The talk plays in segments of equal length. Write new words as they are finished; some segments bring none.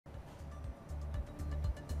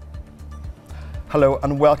Hello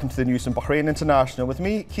and welcome to the news from Bahrain International with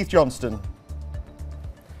me, Keith Johnston.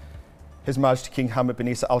 His Majesty King Hamad bin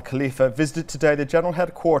Isa Al Khalifa visited today the General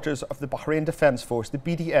Headquarters of the Bahrain Defence Force, the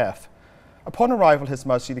BDF. Upon arrival, His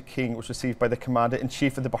Majesty the King was received by the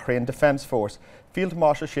Commander-in-Chief of the Bahrain Defence Force, Field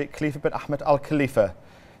Marshal Sheikh Khalifa bin Ahmed Al Khalifa,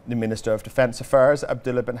 the Minister of Defence Affairs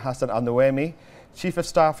Abdullah bin Hassan Al Nuaimi, Chief of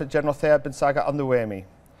Staff General Thayab bin Saga Al Nuaimi.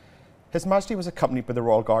 His Majesty was accompanied by the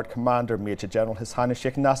Royal Guard Commander Major General His Highness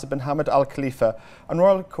Sheikh Nasser bin Hamad Al Khalifa and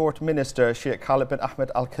Royal Court Minister Sheikh Khalid bin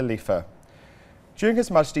Ahmed Al Khalifa. During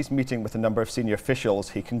His Majesty's meeting with a number of senior officials,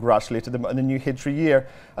 he congratulated them on the new Hijri year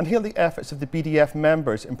and hailed the efforts of the BDF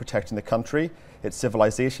members in protecting the country, its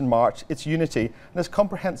civilization march, its unity and its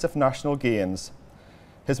comprehensive national gains.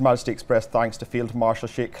 His Majesty expressed thanks to Field Marshal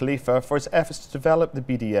Sheikh Khalifa for his efforts to develop the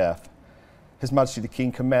BDF. His Majesty the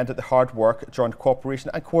King commended the hard work, joint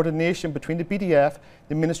cooperation and coordination between the BDF,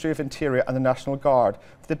 the Ministry of Interior and the National Guard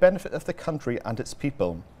for the benefit of the country and its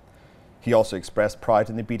people. He also expressed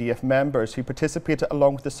pride in the BDF members who participated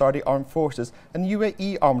along with the Saudi Armed Forces and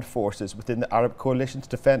UAE Armed Forces within the Arab coalition to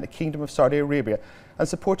defend the Kingdom of Saudi Arabia and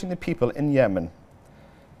supporting the people in Yemen.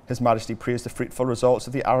 His Majesty praised the fruitful results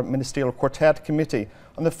of the Arab Ministerial Quartet Committee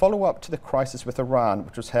on the follow-up to the crisis with Iran,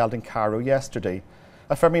 which was held in Cairo yesterday,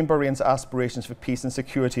 affirming Bahrain's aspirations for peace and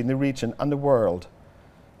security in the region and the world.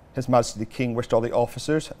 His Majesty the King wished all the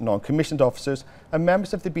officers, non-commissioned officers and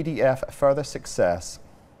members of the BDF further success.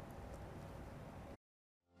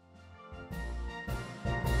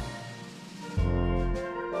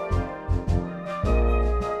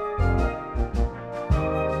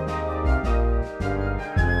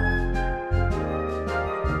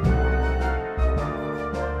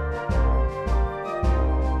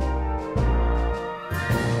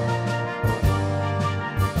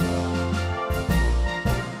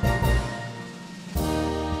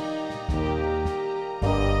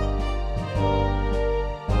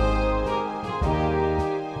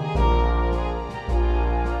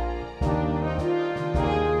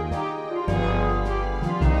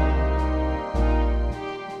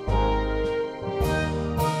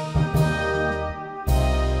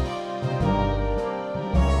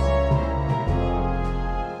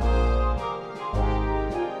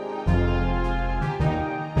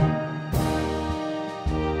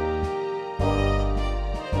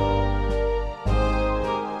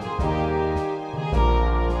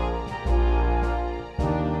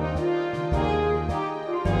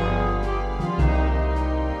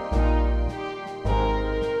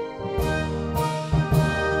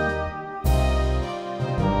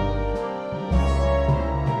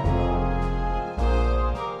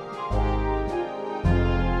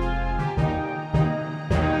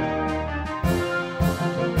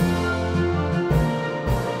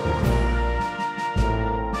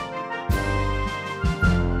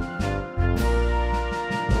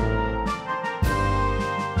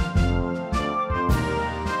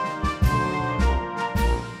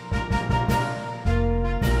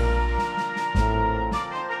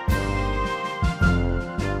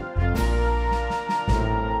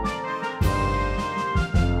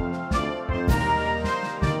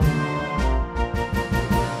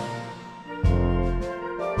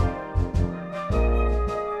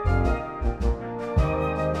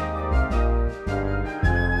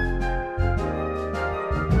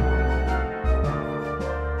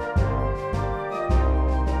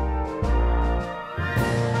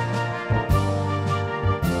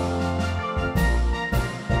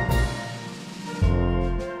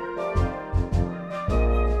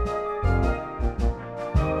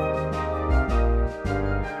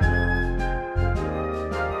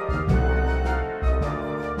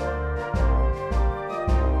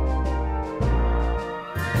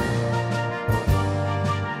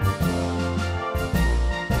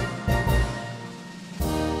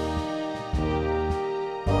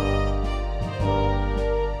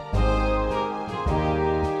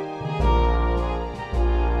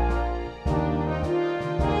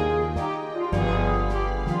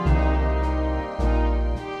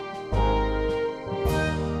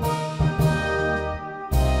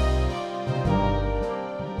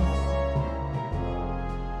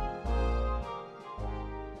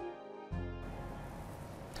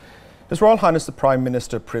 His Royal Highness the Prime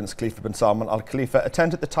Minister Prince Khalifa bin Salman Al Khalifa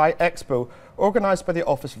attended the Thai Expo organised by the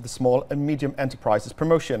Office of the Small and Medium Enterprises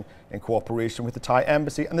Promotion in cooperation with the Thai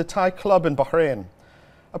Embassy and the Thai Club in Bahrain.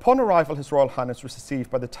 Upon arrival, His Royal Highness was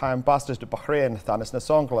received by the Thai Ambassador to Bahrain, Thanis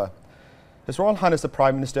Nasongla. His Royal Highness the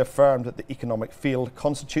Prime Minister affirmed that the economic field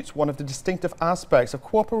constitutes one of the distinctive aspects of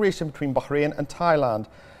cooperation between Bahrain and Thailand,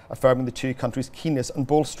 affirming the two countries' keenness on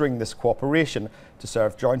bolstering this cooperation to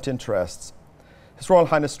serve joint interests. His Royal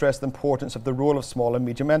Highness stressed the importance of the role of small and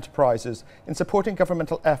medium enterprises in supporting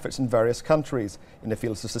governmental efforts in various countries in the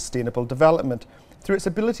fields of sustainable development through its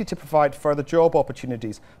ability to provide further job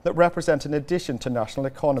opportunities that represent an addition to national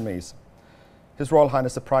economies. His Royal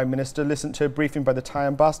Highness the Prime Minister listened to a briefing by the Thai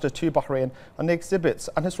ambassador to Bahrain on the exhibits,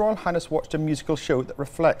 and His Royal Highness watched a musical show that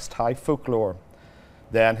reflects Thai folklore.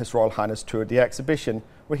 Then His Royal Highness toured the exhibition,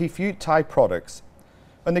 where he viewed Thai products.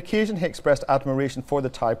 On the occasion, he expressed admiration for the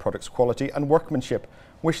Thai products' quality and workmanship,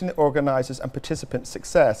 wishing the organisers and participants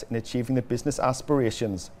success in achieving their business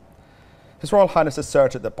aspirations. His Royal Highness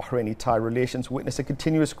asserted that Bahraini-Thai relations witness a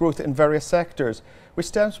continuous growth in various sectors, which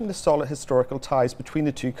stems from the solid historical ties between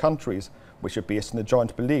the two countries, which are based on the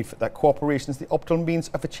joint belief that cooperation is the optimal means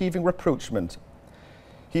of achieving rapprochement.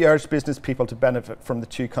 He urged business people to benefit from the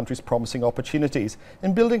two countries' promising opportunities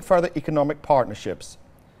in building further economic partnerships.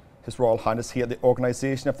 His Royal Highness hailed the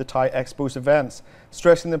organisation of the Thai Expo's events,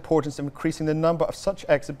 stressing the importance of increasing the number of such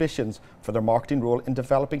exhibitions for their marketing role in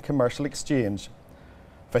developing commercial exchange.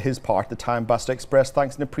 For his part, the Thai ambassador expressed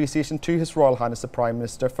thanks and appreciation to His Royal Highness the Prime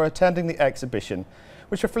Minister for attending the exhibition,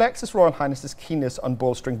 which reflects His Royal Highness's keenness on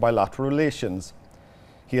bolstering bilateral relations.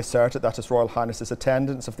 He asserted that His Royal Highness's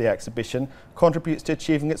attendance of the exhibition contributes to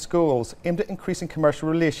achieving its goals aimed at increasing commercial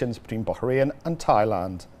relations between Bahrain and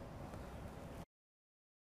Thailand.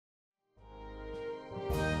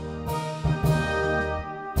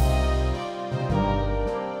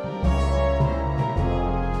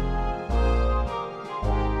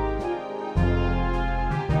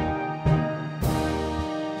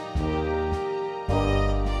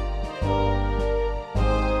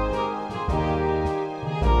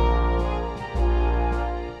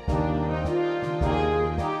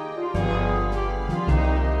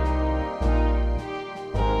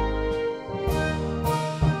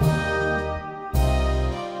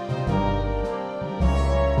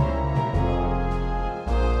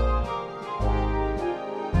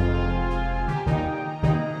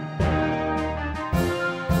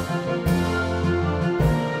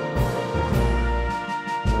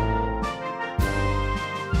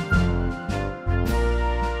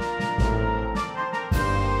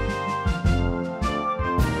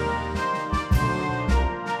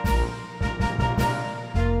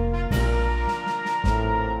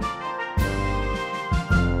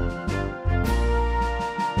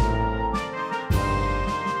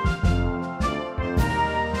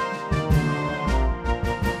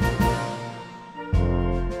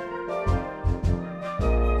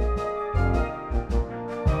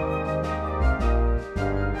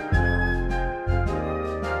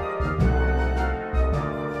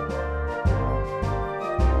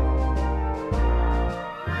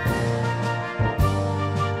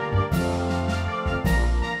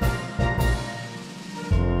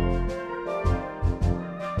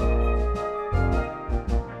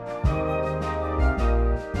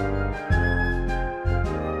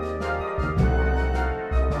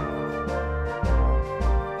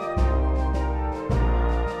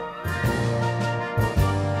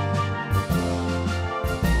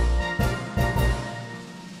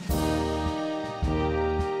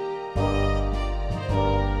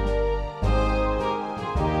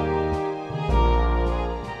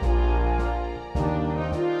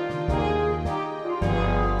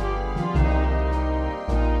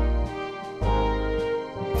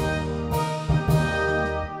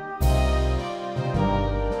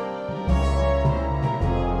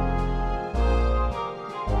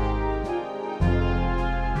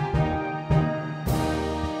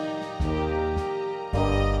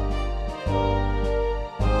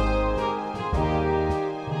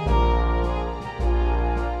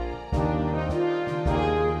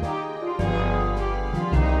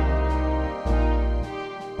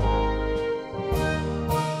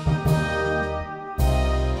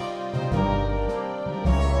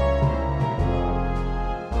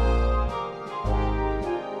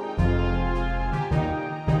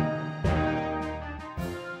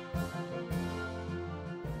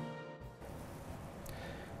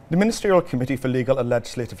 The Ministerial Committee for Legal and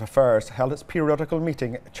Legislative Affairs held its periodical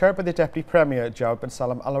meeting, chaired by the Deputy Premier, Jawad bin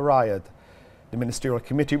Salam Al Rayed. The Ministerial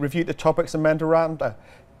Committee reviewed the topics and memoranda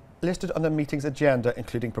listed on the meeting's agenda,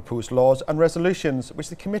 including proposed laws and resolutions, which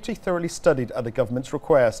the committee thoroughly studied at the government's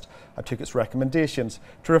request and took its recommendations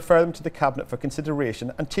to refer them to the Cabinet for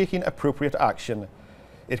consideration and taking appropriate action.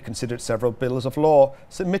 It considered several bills of law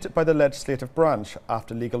submitted by the legislative branch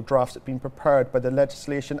after legal drafts had been prepared by the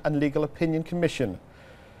Legislation and Legal Opinion Commission.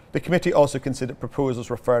 The committee also considered proposals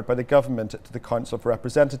referred by the government to the Council of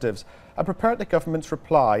Representatives and prepared the government's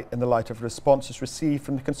reply in the light of responses received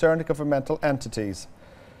from the concerned governmental entities.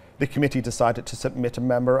 The committee decided to submit a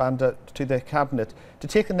memoranda to the Cabinet to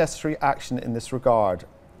take the necessary action in this regard.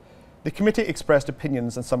 The committee expressed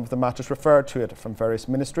opinions on some of the matters referred to it from various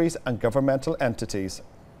ministries and governmental entities.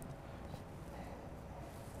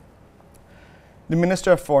 The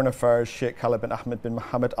Minister of Foreign Affairs, Sheikh Khalid bin Ahmed bin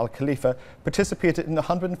Mohammed Al Khalifa, participated in the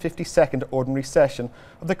 152nd Ordinary Session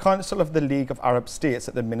of the Council of the League of Arab States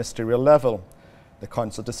at the ministerial level. The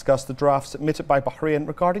Council discussed the draft submitted by Bahrain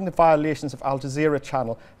regarding the violations of Al Jazeera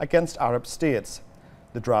Channel against Arab states.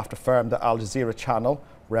 The draft affirmed that Al Jazeera Channel,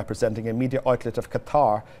 representing a media outlet of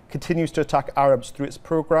Qatar, continues to attack Arabs through its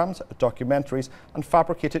programmes, documentaries and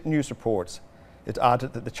fabricated news reports. It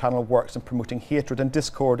added that the channel works in promoting hatred and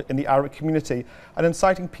discord in the Arab community and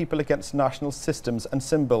inciting people against national systems and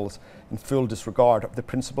symbols, in full disregard of the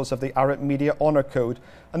principles of the Arab Media Honour Code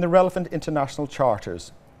and the relevant international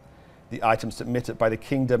charters. The item submitted by the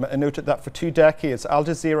Kingdom noted that for 2 decades Al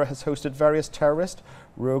Jazeera has hosted various terrorist,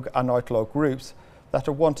 rogue and outlaw groups that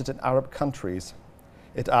are wanted in Arab countries.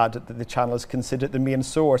 It added that the channel is considered the main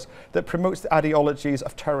source that promotes the ideologies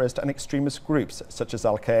of terrorist and extremist groups such as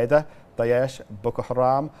Al-Qaeda, Daesh, Boko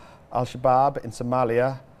Haram, Al-Shabaab in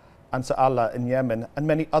Somalia, Ansar Allah in Yemen, and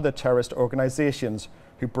many other terrorist organisations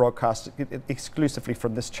who broadcast it exclusively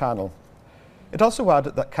from this channel. It also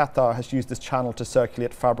added that Qatar has used this channel to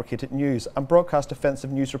circulate fabricated news and broadcast offensive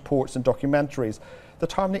news reports and documentaries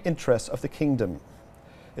that harm the interests of the Kingdom.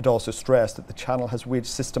 It also stressed that the channel has waged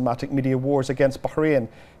systematic media wars against Bahrain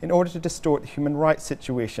in order to distort the human rights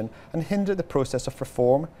situation and hinder the process of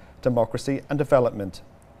reform, democracy and development.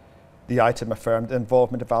 The item affirmed the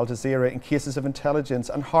involvement of Al Jazeera in cases of intelligence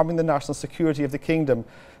and harming the national security of the Kingdom,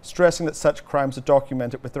 stressing that such crimes are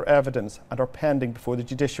documented with their evidence and are pending before the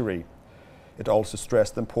judiciary. It also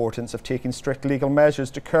stressed the importance of taking strict legal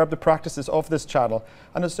measures to curb the practices of this channel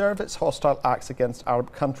and observe its hostile acts against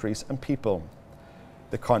Arab countries and people.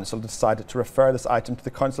 The Council decided to refer this item to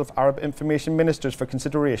the Council of Arab Information Ministers for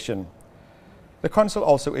consideration. The Council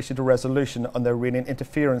also issued a resolution on the Iranian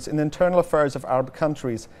interference in the internal affairs of Arab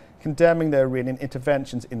countries, condemning the Iranian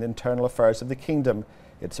interventions in the internal affairs of the Kingdom,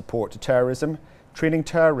 its support to terrorism, training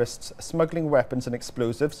terrorists, smuggling weapons and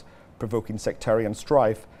explosives, provoking sectarian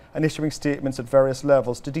strife, and issuing statements at various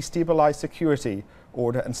levels to destabilise security,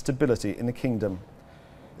 order and stability in the Kingdom.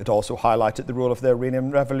 It also highlighted the role of the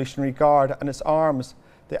Iranian Revolutionary Guard and its arms,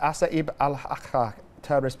 the Asaib al-Aqsa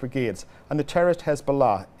terrorist brigades and the terrorist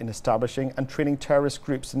Hezbollah in establishing and training terrorist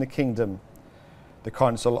groups in the Kingdom. The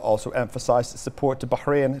Council also emphasised its support to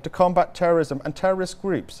Bahrain to combat terrorism and terrorist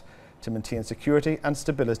groups to maintain security and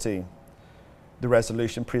stability. The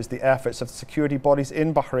resolution praised the efforts of the security bodies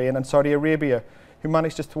in Bahrain and Saudi Arabia, who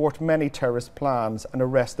managed to thwart many terrorist plans and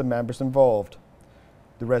arrest the members involved.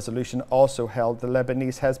 The resolution also held the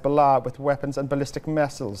Lebanese Hezbollah with weapons and ballistic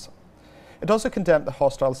missiles. It also condemned the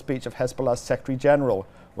hostile speech of Hezbollah's Secretary General,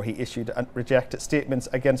 where he issued and rejected statements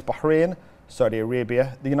against Bahrain, Saudi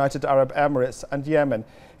Arabia, the United Arab Emirates and Yemen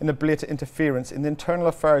in a blatant interference in the internal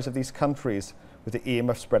affairs of these countries with the aim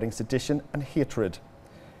of spreading sedition and hatred.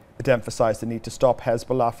 It emphasised the need to stop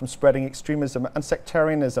Hezbollah from spreading extremism and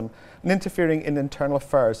sectarianism and interfering in the internal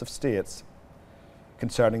affairs of states.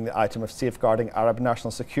 Concerning the item of safeguarding Arab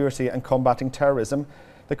national security and combating terrorism,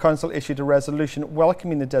 the Council issued a resolution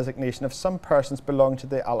welcoming the designation of some persons belonging to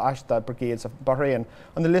the Al-Ashda brigades of Bahrain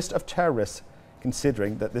on the list of terrorists,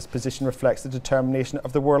 considering that this position reflects the determination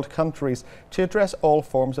of the world countries to address all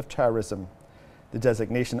forms of terrorism. The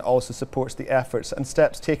designation also supports the efforts and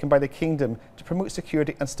steps taken by the Kingdom to promote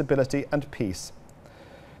security and stability and peace.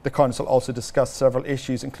 The Council also discussed several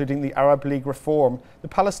issues including the Arab League reform, the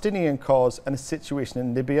Palestinian cause and the situation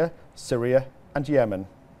in Libya, Syria and Yemen.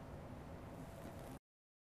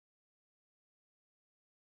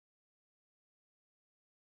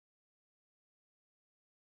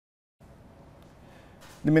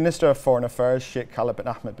 The Minister of Foreign Affairs, Sheikh Khalid bin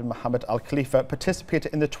Ahmed bin Mohammed Al Khalifa,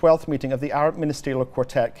 participated in the 12th meeting of the Arab Ministerial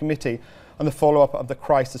Quartet Committee on the follow-up of the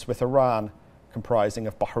crisis with Iran, comprising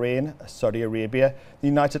of Bahrain, Saudi Arabia, the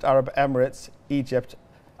United Arab Emirates, Egypt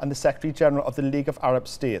and the Secretary General of the League of Arab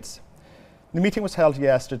States. The meeting was held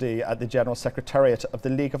yesterday at the General Secretariat of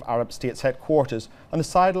the League of Arab States headquarters on the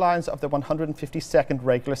sidelines of the 152nd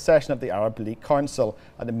regular session of the Arab League Council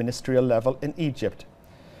at the ministerial level in Egypt.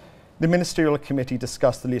 The Ministerial Committee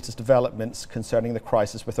discussed the latest developments concerning the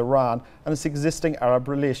crisis with Iran and its existing Arab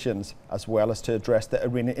relations, as well as to address the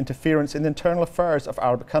Iranian interference in the internal affairs of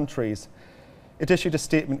Arab countries. It issued a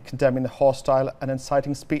statement condemning the hostile and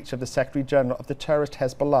inciting speech of the Secretary General of the terrorist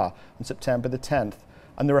Hezbollah on September the 10th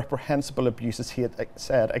and the reprehensible abuses he had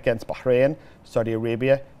said against Bahrain, Saudi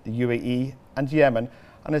Arabia, the UAE and Yemen,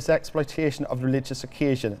 and his exploitation of religious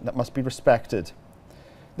occasion that must be respected.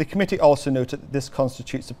 The committee also noted that this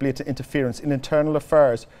constitutes a blatant interference in internal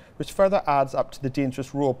affairs, which further adds up to the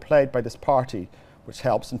dangerous role played by this party, which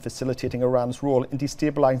helps in facilitating Iran's role in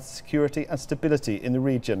destabilising security and stability in the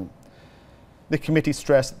region. The committee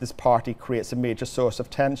stressed that this party creates a major source of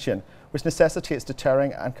tension, which necessitates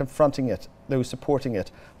deterring and confronting those supporting it,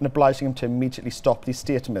 and obliging them to immediately stop these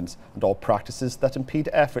statements and all practices that impede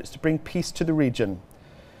efforts to bring peace to the region.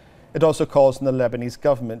 It also calls on the Lebanese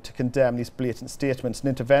government to condemn these blatant statements and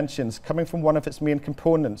interventions coming from one of its main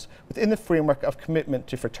components within the framework of commitment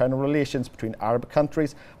to fraternal relations between Arab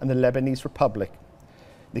countries and the Lebanese Republic.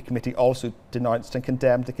 The committee also denounced and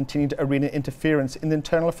condemned the continued Iranian interference in the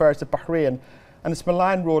internal affairs of Bahrain and its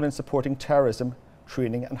malign role in supporting terrorism,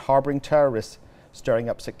 training and harbouring terrorists, stirring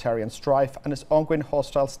up sectarian strife, and its ongoing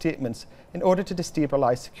hostile statements in order to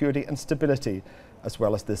destabilise security and stability, as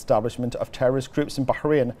well as the establishment of terrorist groups in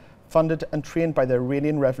Bahrain funded and trained by the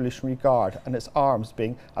Iranian Revolutionary Guard and its arms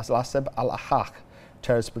being Al-Asab al-Ahaq,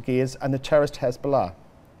 terrorist brigades, and the terrorist Hezbollah.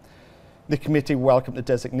 The committee welcomed the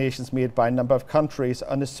designations made by a number of countries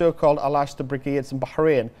on the so-called Al-Ashta brigades in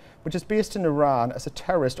Bahrain, which is based in Iran as a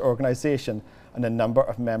terrorist organisation, and a number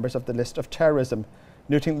of members of the list of terrorism,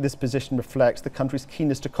 noting that this position reflects the country's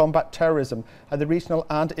keenness to combat terrorism at the regional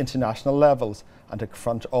and international levels and to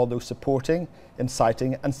confront all those supporting,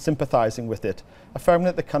 inciting and sympathising with it, affirming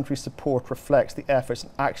that the country's support reflects the efforts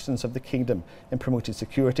and actions of the kingdom in promoting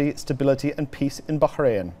security, stability and peace in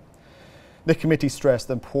Bahrain. The committee stressed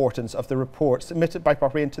the importance of the report submitted by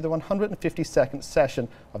Bahrain to the 152nd session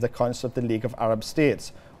of the Council of the League of Arab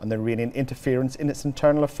States on the Iranian interference in its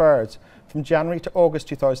internal affairs from January to August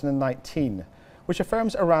 2019, which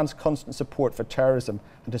affirms Iran's constant support for terrorism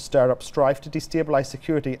and to stir up strife to destabilise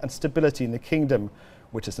security and stability in the kingdom,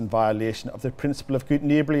 which is in violation of the principle of good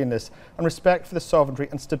neighbourliness and respect for the sovereignty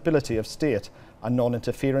and stability of state and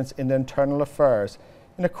non-interference in their internal affairs,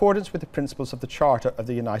 in accordance with the principles of the Charter of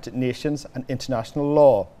the United Nations and international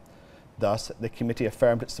law. Thus, the committee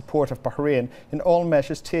affirmed its support of Bahrain in all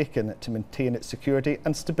measures taken to maintain its security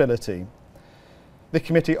and stability. The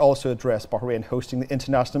committee also addressed Bahrain hosting the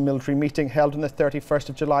international military meeting held on the 31st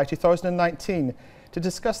of July 2019 to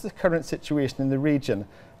discuss the current situation in the region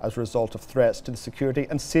as a result of threats to the security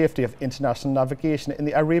and safety of international navigation in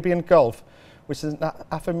the Arabian Gulf, which is an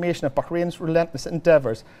affirmation of Bahrain's relentless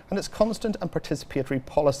endeavours and its constant and participatory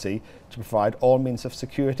policy to provide all means of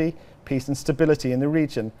security, peace and stability in the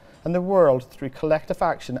region and the world through collective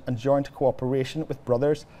action and joint cooperation with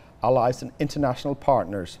brothers, allies and international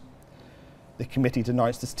partners. The committee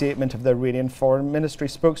denounced the statement of the Iranian Foreign Ministry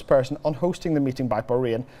spokesperson on hosting the meeting by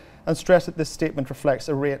Bahrain and stressed that this statement reflects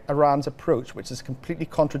Iran's approach, which is completely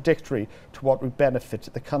contradictory to what would benefit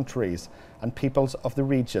the countries and peoples of the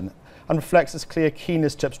region, and reflects its clear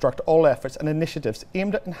keenness to obstruct all efforts and initiatives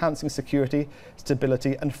aimed at enhancing security,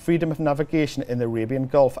 stability and freedom of navigation in the Arabian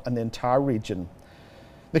Gulf and the entire region.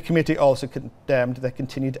 The committee also condemned the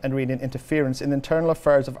continued Iranian interference in the internal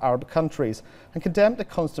affairs of Arab countries and condemned the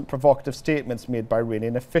constant provocative statements made by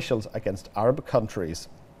Iranian officials against Arab countries.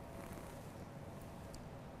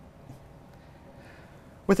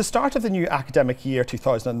 With the start of the new academic year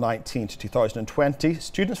 2019 to 2020,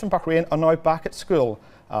 students from Bahrain are now back at school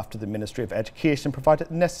after the Ministry of Education provided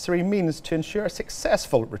the necessary means to ensure a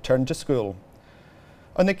successful return to school.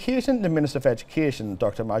 On the occasion, the Minister of Education,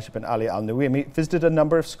 Dr. Majid bin Ali Al-Nuaimi, visited a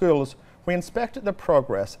number of schools where he inspected their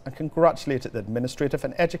progress and congratulated the administrative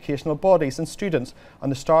and educational bodies and students on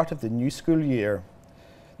the start of the new school year.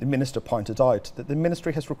 The Minister pointed out that the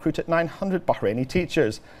Ministry has recruited 900 Bahraini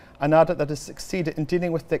teachers and added that it has succeeded in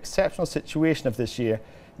dealing with the exceptional situation of this year,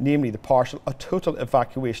 namely the partial or total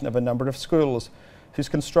evacuation of a number of schools, whose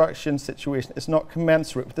construction situation is not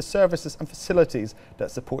commensurate with the services and facilities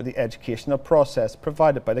that support the educational process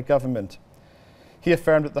provided by the government. He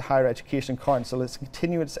affirmed that the Higher Education Council is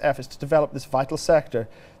continuing its efforts to develop this vital sector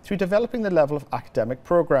through developing the level of academic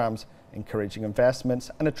programmes, encouraging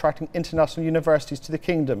investments and attracting international universities to the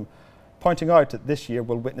kingdom, pointing out that this year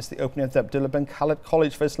will witness the opening of the Abdullah bin Khalid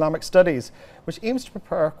College for Islamic Studies, which aims to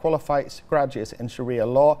prepare qualified graduates in Sharia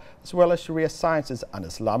law as well as Sharia sciences and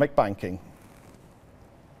Islamic banking.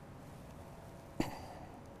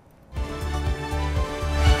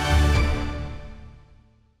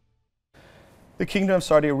 The Kingdom of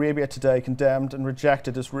Saudi Arabia today condemned and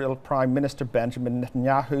rejected Israel Prime Minister Benjamin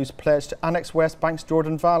Netanyahu's pledge to annex West Bank's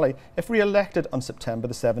Jordan Valley if re-elected on September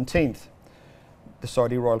the 17th. The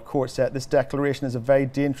Saudi Royal Court said this declaration is a very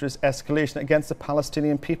dangerous escalation against the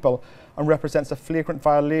Palestinian people and represents a flagrant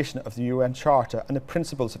violation of the UN Charter and the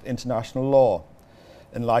principles of international law.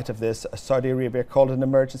 In light of this, Saudi Arabia called an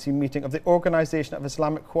emergency meeting of the Organisation of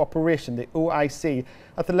Islamic Cooperation, the OIC,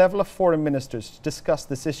 at the level of foreign ministers to discuss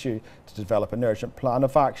this issue to develop an urgent plan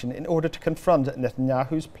of action in order to confront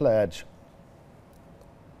Netanyahu's pledge.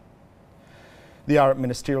 The Arab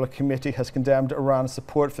Ministerial Committee has condemned Iran's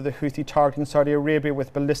support for the Houthi targeting Saudi Arabia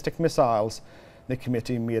with ballistic missiles. The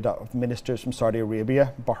committee, made up of ministers from Saudi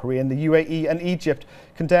Arabia, Bahrain, the UAE and Egypt,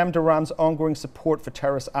 condemned Iran's ongoing support for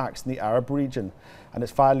terrorist acts in the Arab region and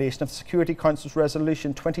its violation of the Security Council's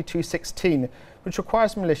Resolution 2216, which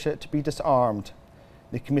requires militia to be disarmed.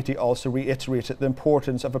 The committee also reiterated the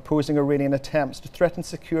importance of opposing Iranian attempts to threaten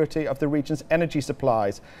security of the region's energy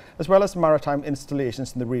supplies, as well as maritime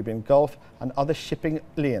installations in the Arabian Gulf and other shipping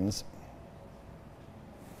lanes.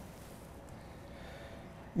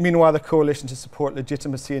 Meanwhile, the Coalition to Support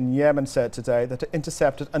Legitimacy in Yemen said today that it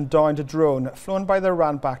intercepted and downed a drone flown by the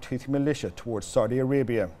Iran-backed Houthi militia towards Saudi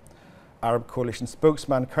Arabia. Arab Coalition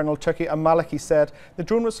spokesman Colonel Turki al-Maliki said the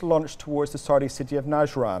drone was launched towards the Saudi city of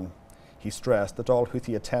Najran. He stressed that all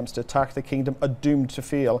Houthi attempts to attack the kingdom are doomed to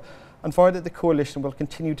fail and vowed that the coalition will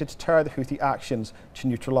continue to deter the Houthi actions to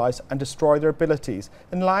neutralise and destroy their abilities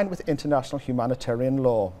in line with international humanitarian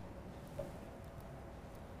law.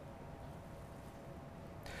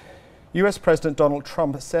 US President Donald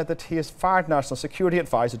Trump said that he has fired National Security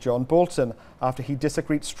Advisor John Bolton after he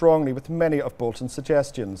disagreed strongly with many of Bolton's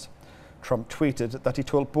suggestions. Trump tweeted that he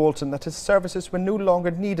told Bolton that his services were no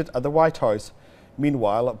longer needed at the White House.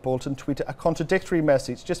 Meanwhile, Bolton tweeted a contradictory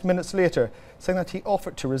message just minutes later, saying that he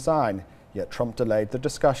offered to resign, yet Trump delayed the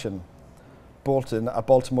discussion. Bolton, a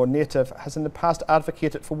Baltimore native, has in the past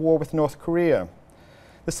advocated for war with North Korea.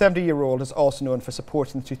 The 70-year-old is also known for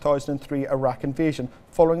supporting the 2003 Iraq invasion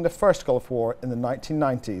following the first Gulf War in the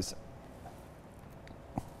 1990s.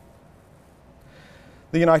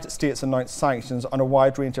 The United States announced sanctions on a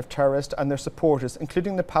wide range of terrorists and their supporters,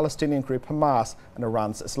 including the Palestinian group Hamas and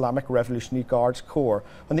Iran's Islamic Revolutionary Guards Corps,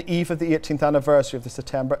 on the eve of the 18th anniversary of the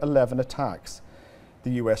September 11 attacks.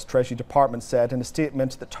 The US Treasury Department said in a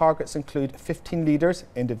statement that targets include 15 leaders,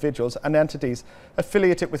 individuals and entities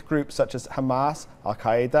affiliated with groups such as Hamas,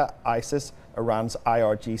 Al-Qaeda, ISIS, Iran's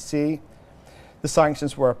IRGC. The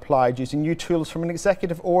sanctions were applied using new tools from an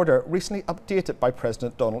executive order recently updated by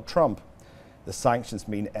President Donald Trump. The sanctions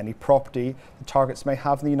mean any property the targets may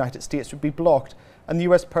have in the United States would be blocked, and the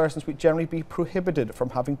US persons would generally be prohibited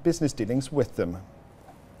from having business dealings with them.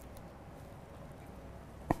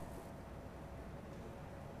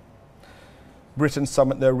 Britain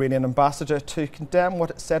summoned the Iranian ambassador to condemn what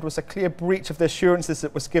it said was a clear breach of the assurances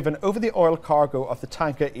it was given over the oil cargo of the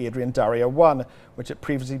tanker Adrian Daria 1, which had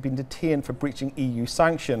previously been detained for breaching EU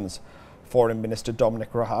sanctions. Foreign Minister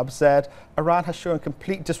Dominic Raab said Iran has shown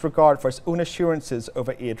complete disregard for its own assurances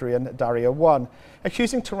over Adrian Daria 1,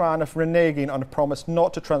 accusing Tehran of reneging on a promise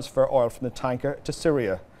not to transfer oil from the tanker to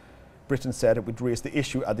Syria. Britain said it would raise the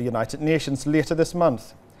issue at the United Nations later this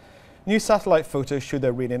month. New satellite photos show the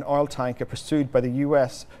Iranian oil tanker pursued by the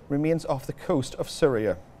US remains off the coast of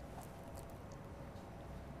Syria.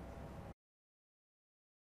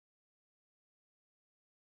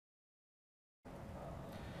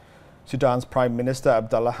 Sudan's Prime Minister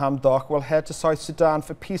Abdallah Hamdok will head to South Sudan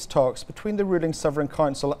for peace talks between the ruling Sovereign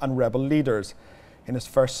Council and rebel leaders. In his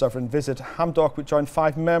first sovereign visit, Hamdok would join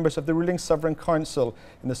 5 members of the ruling Sovereign Council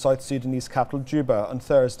in the South Sudanese capital Juba on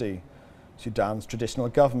Thursday. Sudan's traditional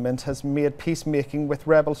government has made peacemaking with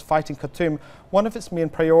rebels fighting Khartoum one of its main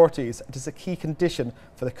priorities and is a key condition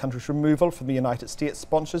for the country's removal from the United States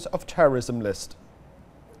Sponsors of Terrorism list.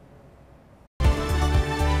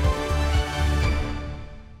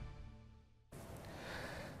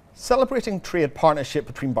 Celebrating trade partnership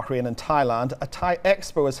between Bahrain and Thailand, a Thai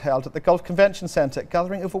Expo is held at the Gulf Convention Centre,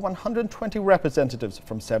 gathering over 120 representatives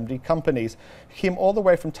from 70 companies who came all the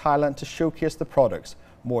way from Thailand to showcase the products.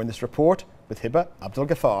 More in this report with Hiba Abdul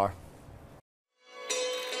Ghaffar.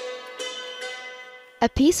 A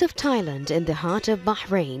piece of Thailand in the heart of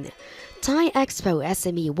Bahrain. Thai Expo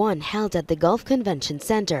SME1 held at the Gulf Convention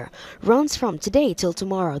Centre runs from today till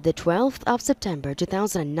tomorrow, the 12th of September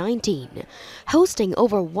 2019, hosting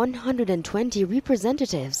over 120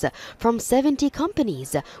 representatives from 70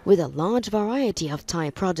 companies with a large variety of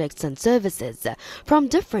Thai products and services from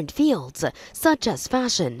different fields such as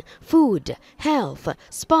fashion, food, health,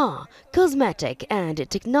 spa, cosmetic and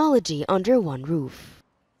technology under one roof.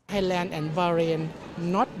 Thailand and Bahrain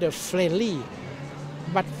not the friendly,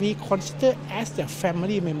 but we consider as the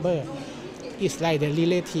family member. It's like the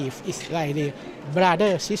relative, it's like the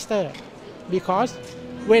brother, sister. Because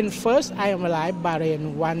when first I arrived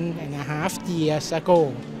Bahrain 1.5 years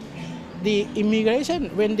ago, the immigration,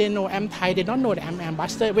 when they know I'm Thai, they don't know that I'm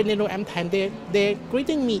ambassador. When they know I'm Thai, they're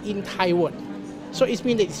greeting me in Thai word. So it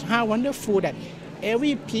means that it's how wonderful that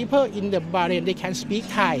every people in the Bahrain, they can speak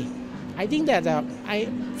Thai. I think that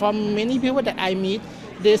from many people that I meet,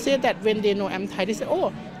 they say that when they know I'm Thai, they say,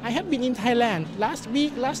 oh, I have been in Thailand last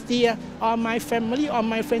week, last year, or my family or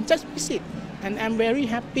my friends just visit. And I'm very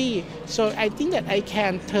happy. So I think that I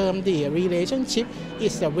can term the relationship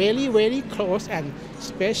is a very, very close and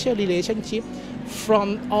special relationship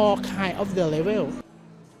from all kind of the level.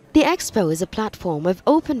 The expo is a platform of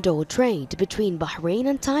open-door trade between Bahrain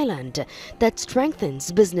and Thailand that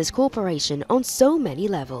strengthens business cooperation on so many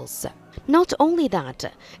levels. Not only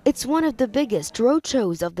that, it's one of the biggest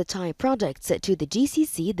roadshows of the Thai products to the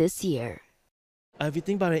GCC this year. We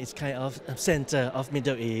think Bahrain is kind of a center of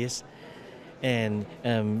Middle East. And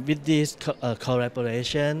with this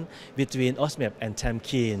collaboration between OSMEP and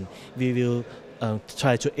Tamkeen, we will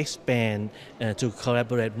try to expand to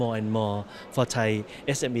collaborate more and more for Thai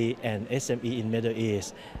SME and SME in Middle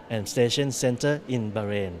East and station center in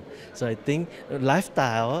Bahrain. So I think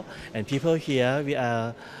lifestyle and people here, we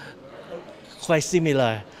are quite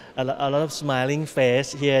similar. A lot of smiling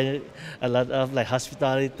face here, a lot of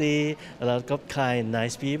hospitality, a lot of kind,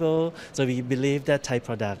 nice people. So we believe that Thai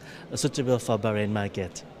product are suitable for Bahrain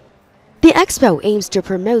market. The expo aims to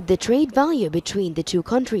promote the trade value between the two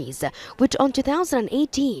countries, which on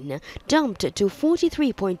 2018 jumped to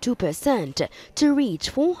 43.2% to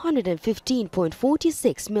reach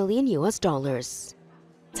 $415.46 million.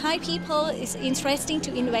 Thai people is interesting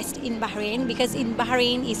to invest in Bahrain because in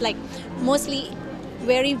Bahrain is mostly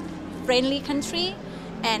very friendly country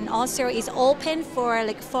and also is open for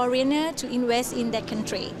foreigner to invest in that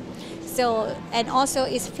country. So and also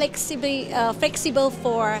is flexible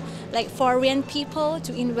for foreign people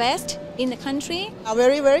to invest in the country. A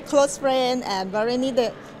very, very close friend and very need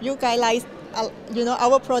you guys like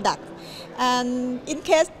our product. And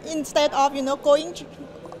instead of going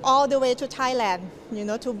all the way to Thailand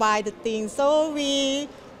to buy the things, so we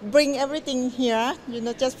bring everything here,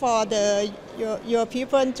 just for your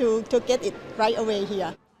people to get it right away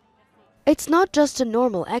here. It's not just a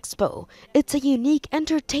normal expo, it's a unique,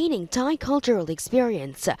 entertaining Thai cultural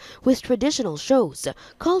experience with traditional shows,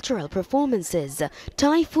 cultural performances,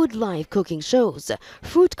 Thai food live cooking shows,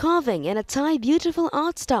 fruit carving and a Thai beautiful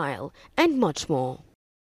art style, and much more.